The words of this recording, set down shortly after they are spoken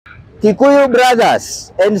Kikuyu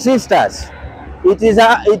brothers and sisters, it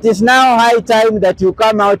is now high time that you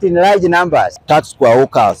come out in large numbers. Tax kwa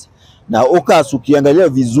hawkers. Na hawkers ukiangalia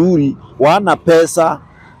vizuri wana pesa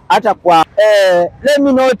hata kwa let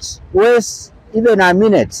me not waste even a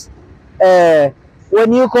minute.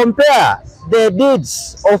 When you compare the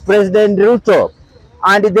deeds of President Ruto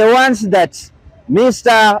and the ones that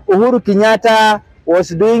Mr. Uhuru Kenyatta was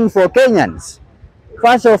doing for Kenyans,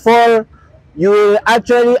 first of all, you will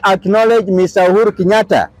actually acknowledge Mr. Uhuru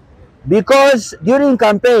Kenyatta, because during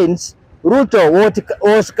campaigns, Ruto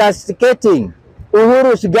was castigating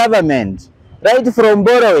Uhuru's government, right from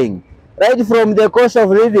borrowing, right from the cost of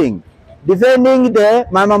living, defending the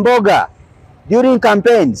Mama Mboga during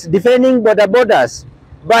campaigns, defending border borders.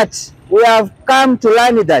 But we have come to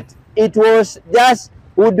learn that it was just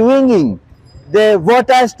hoodwinking the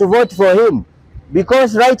voters to vote for him,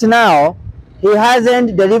 because right now he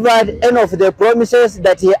hasn't delivered any of the promises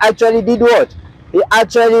that he actually did. What he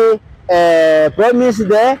actually promised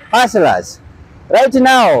the hustlers. Right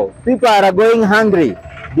now, people are going hungry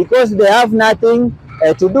because they have nothing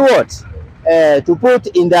to do what to put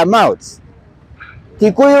in their mouths.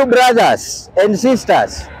 Kikuyu brothers and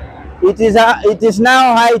sisters, it is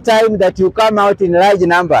now high time that you come out in large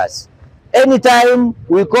numbers. Anytime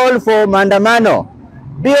we call for maandamano,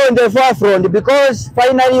 be on the forefront, because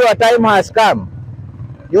finally your time has come.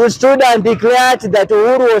 You stood and declared that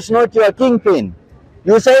Uhuru was not your kingpin.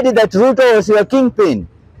 You said that Ruto was your kingpin.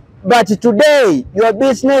 But today, your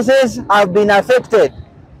businesses have been affected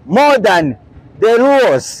more than the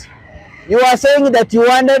Luos. You are saying that you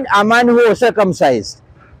wanted a man who was circumcised.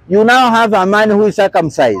 You now have a man who is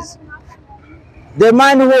circumcised. The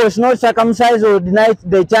man who was not circumcised was denied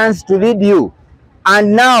the chance to lead you.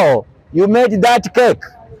 And now, you made that cake.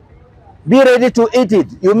 Be ready to eat it.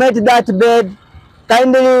 You made that bed.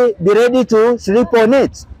 Kindly be ready to sleep on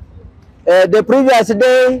it. The previous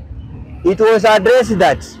day, it was addressed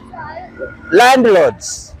that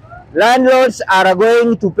landlords are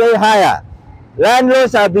going to pay higher.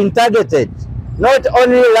 Landlords have been targeted. Not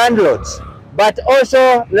only landlords, but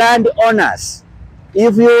also landowners.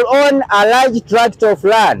 If you own a large tract of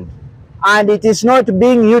land and it is not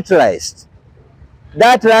being utilized,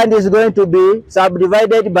 that land is going to be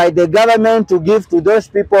subdivided by the government to give to those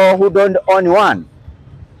people who don't own one.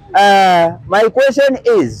 My question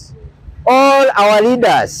is, all our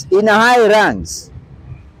leaders in high ranks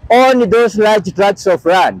own those large tracts of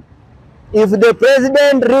land. If the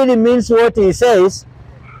president really means what he says,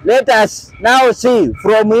 let us now see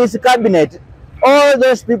from his cabinet all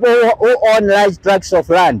those people who own large tracts of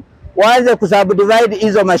land waanze kusubdivide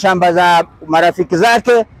hizo mashamba za marafiki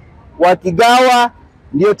zake, wakigawa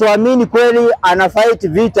ndio tuamini kweli ana fight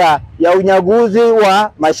vita ya unyaguzi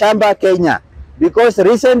wa mashamba Kenya. Because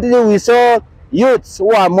recently we saw youths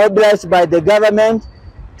who are mobilized by the government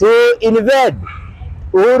to invade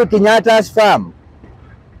Uhuru Kenyatta's farm.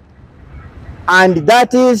 And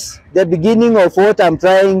that is the beginning of what I'm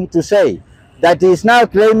trying to say. That is now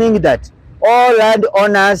claiming that all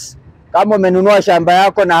landowners, kama umenunua shamba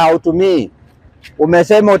yako na hautumii,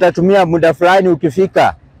 umesema utatumia muda fulani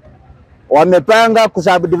ukifika, wamepanga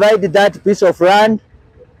kusubdivide that piece of land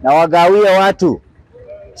na wagawie watu.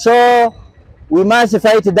 So we must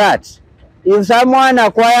fight that. If someone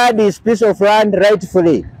acquired this piece of land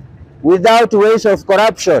rightfully, without ways of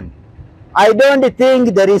corruption, I don't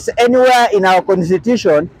think there is anywhere in our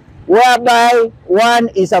constitution whereby one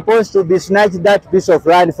is supposed to be snatched that piece of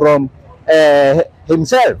land from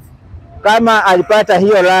himself, kama alipata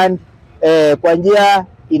hiyo land kwa njia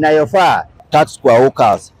inayofaa. Tax kwa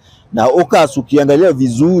hawkers. Na hawkers ukiangalia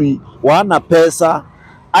vizuri wana pesa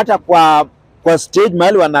hata kwa stage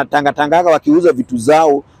mahali wanatangatangaga wakiuza vitu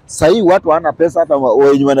zao. Sahii watu wana pesa, hata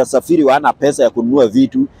wenye wanasafiri wana pesa ya kununua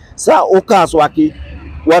vitu. Sasa hawkers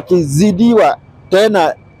wakizidiwa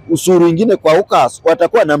tena usuru ingine kwa hawkers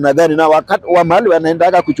watakuwa namna gani? Na wakati wa mahali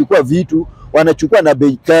wanaendaga kuchukua vitu wanachukua na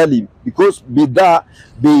bei kali, because bidhaa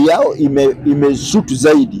bei yao imeshutu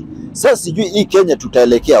zaidi. Sasa sijui hii Kenya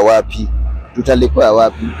tutaelekea wapi? Tutalekea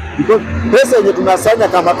wapi? Because pesa yenye tunasanya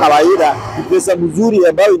kama kawaida ni pesa mzuri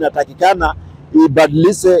ambayo inatakikana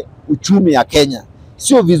ibadilishe uchumi ya Kenya.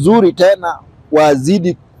 Sio vizuri tena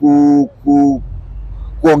wazidi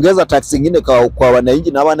kuongeza tax nyingine kwa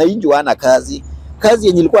wananchi, na wananchi wana kazi. Kazi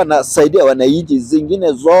yenye ilikuwa nasaidia wananchi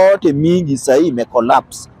zingine zote mingi sasa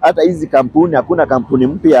imecollapse. Hata hizi kampuni, hakuna kampuni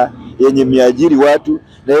mpya yenye miajiri watu,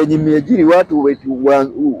 na yenye miajiri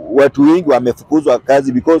watu wengi wamefukuzwa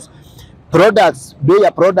kazi because products, bei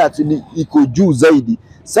ya products iko juu zaidi.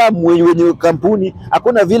 Sasa wenye kampuni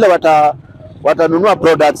hakuna vile watanunua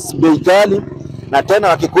products bei kali, na tena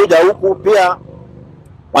wakikuja huku pia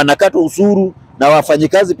wanakatwa ushuru, na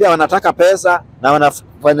wafanyikazi pia wanataka pesa, na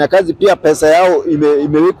wafanyakazi pia pesa yao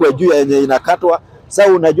imewekwa juu yenye inakatwa.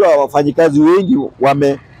 Sasa unajua wafanyikazi wengi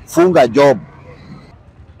wamefunga job.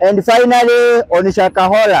 And finally, on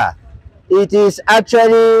Shakahola, it is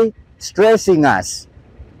actually stressing us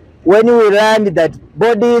when we learn that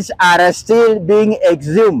bodies are still being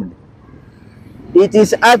exhumed. It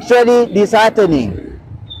is actually disheartening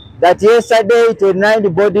that yesterday 29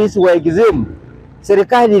 bodies were exhumed.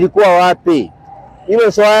 Serikali ilikuwa wapi?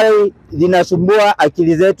 Hilo swali linasumbua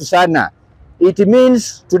akili zetu sana. It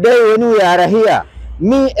means today when we are here,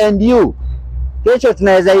 me and you, kesho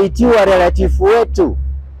tunaweza itiwa relative wetu.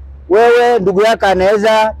 Wewe ndugu yako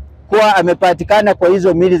anaweza kuwa amepatikana kwa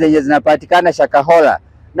hizo mili zenye zinapatikana Shakahola,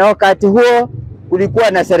 na wakati huo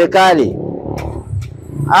kulikuwa na serikali.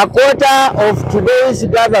 A quarter of today's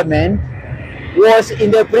government was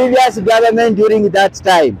in the previous government during that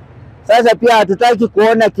time. Sasa pia hatutaki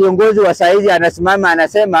kuona kiongozi wa saizi anasimama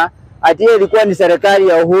anasema ati hiyo ilikuwa ni serikali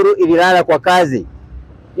ya Uhuru ililala kwa kazi.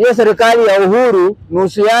 Hiyo serikali ya Uhuru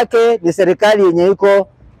nusu yake ni serikali yenye iko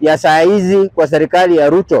ya saizi kwa serikali ya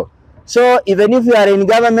Ruto. So even if you are in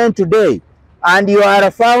government today and you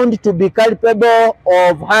are found to be culpable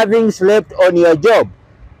of having slept on your job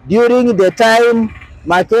during the time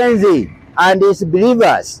Mackenzie and his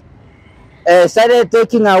believers started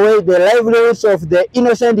taking away the livelihoods of the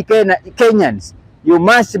innocent Kenyans, you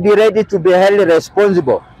must be ready to be held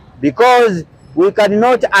responsible, because we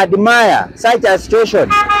cannot admire such a situation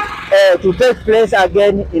to take place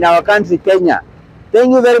again in our country, Kenya.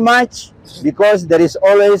 Thank you very much, because there is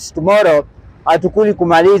always tomorrow. Hatukuli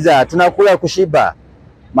kumaliza, tunakula kushiba.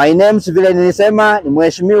 My name's vile nilisema ni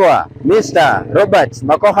Mheshimiwa Mr. Robert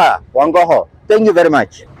Makoha Wangoho. Thank you very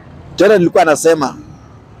much. Tena nilikuwa nasema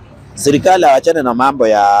serikali waachane na mambo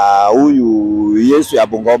ya huyu Yesu ya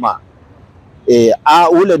Bungoma.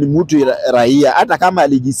 Ule ni mtu raia, hata kama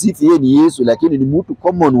alijisifu yeye ni Yesu, lakini ni mtu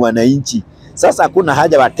common wananchi. Sasa hakuna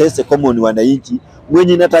haja watese common wananchi.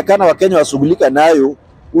 Mwenye inatakana Wakenya washughulika nayo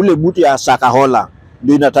ule mtu ya Shakahola,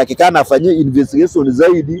 ndio inatakikana afanyie investigation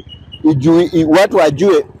zaidi, watu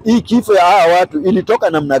wajue hii kifo ya hawa watu ilitoka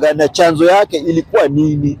namna gani na chanzo yake ilikuwa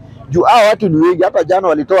nini. Juu hawa watu ni wengi, hapa jana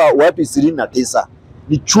walitoa watu 29.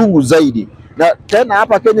 Ni chungu zaidi. Na tena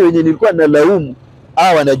hapa Kenya wenye nilikuwa na laumu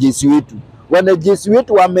hawa wanajeshi wetu. Wanajeshi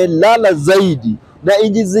wetu wamelala zaidi. Na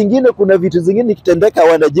nchi zingine kuna vitu zingine kitendeka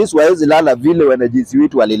wanajeshi waezi lala vile wanajeshi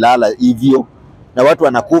wetu walilala hivyo. Na watu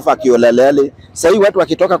wanakufa kiolalele. Sasa watu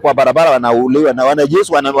wakitoka kwa barabara wanauliwa na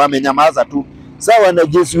wanajeshi wamenyamaza tu. Sasa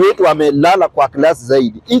wanajeshi wetu wamelala kwa klasi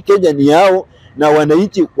zaidi. Hii Kenya ni yao na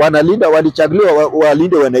wananchi wanalinda, walichaguliwa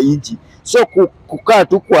walinde wananchi. So kukaa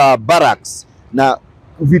tu kwa barracks na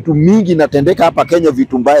vitu mingi natendeka hapa Kenya,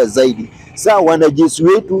 vitu mbaya zaidi. Sasa wanajeshi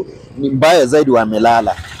wetu ni mbaya zaidi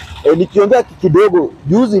wamelala. Nikiongea kidogo,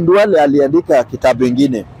 juzi Ndwale aliandika kitabu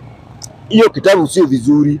kingine. Hiyo kitabu sio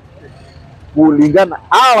vizuri. Kulingana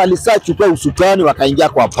walisachukua usukani wakaingia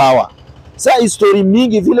kwa power. Sasa history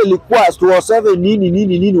mingi vile ilikuwa 207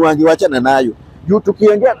 nini wangeachana nayo. Juu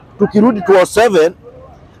tukiongea tukirudi 207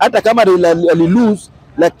 hata kama alilose,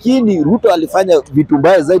 lakini Ruto alifanya vitu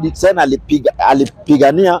mbaya zaidi sana,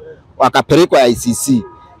 alipigania wakapelekwa ICC.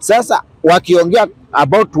 Sasa wakiongea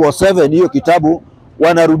about 207 hiyo kitabu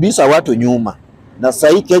wanarudisha watu nyuma. Na sasa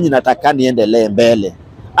hii Kenya nataka niendelee mbele.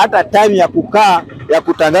 Hata time ya kukaa ya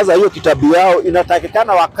kutangaza hiyo kitabu yao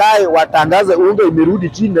inatakikana wakae watangaze unga imerudi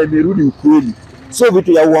chini na imerudi ukweli. Sio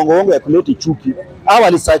vitu ya uongo ya kuleta chuki. Hawa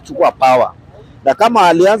walisachukua power. Na kama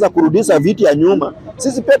alianza kurudisha vitu ya nyuma,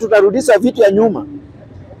 sisi pia tutarudisha vitu ya nyuma.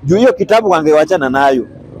 Juu hiyo kitabu wangewachana nayo.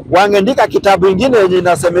 Wangeandika kitabu kingine yenye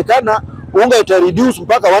inasemekana unga itareduce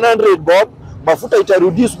mpaka 100 bob, mafuta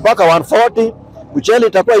itareduce mpaka 140, mchele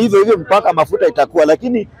itakuwa hivyo mpaka mafuta itakuwa.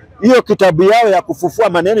 Lakini hiyo kitabu yao ya kufufua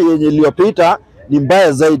maneno yenye iliyopita ni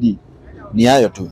mbaya zaidi. Ni hayo tu.